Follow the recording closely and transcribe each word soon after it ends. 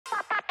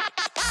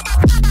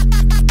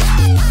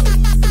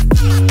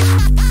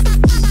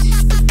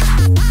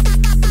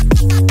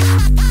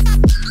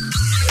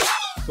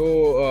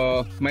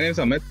My name is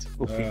Amit.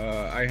 Okay.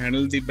 I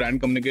handle the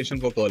brand communication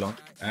for Kurlon,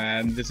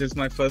 and this is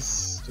my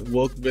first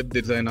work with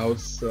Design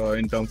House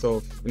in terms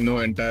of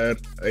entire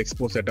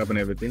expo setup and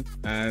everything.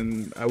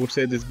 And I would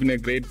say this has been a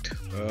great,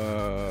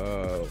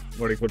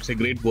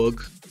 great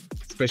work,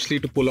 especially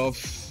to pull off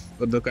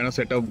the kind of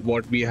setup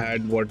what we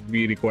had, what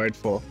we required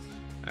for.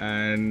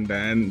 And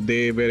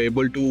they were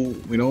able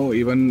to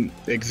even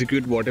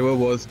execute whatever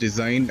was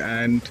designed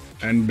and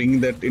bring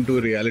that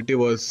into reality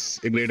was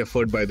a great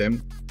effort by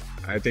them.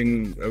 I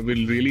think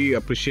we'll really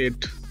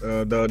appreciate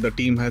the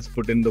team has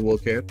put in the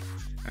work here,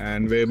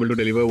 and we're able to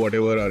deliver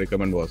whatever our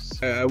requirement was.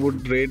 I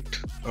would rate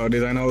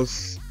Design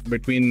House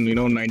between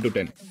 9 to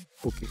 10.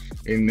 Okay.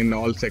 In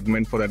all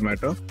segments for that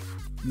matter,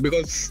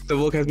 because the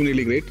work has been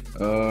really great.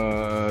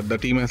 The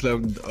team has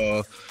loved.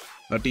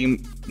 A team,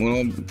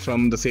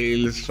 from the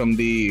sales, from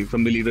the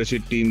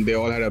leadership team, they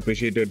all had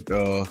appreciated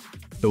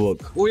the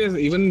work. Oh yes,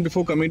 even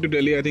before coming to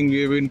Delhi, I think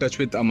we have been in touch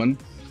with Aman.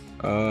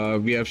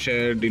 We have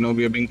shared,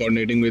 we have been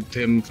coordinating with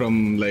him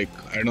from I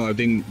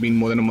think been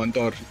more than a month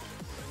or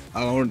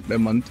around a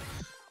month.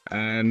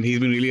 And he's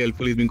been really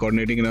helpful. He's been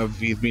coordinating enough.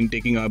 He's been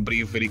taking our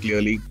brief very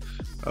clearly.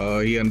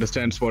 He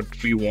understands what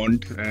we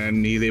want,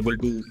 and he's able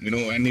to,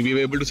 and we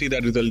were able to see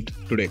that result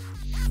today.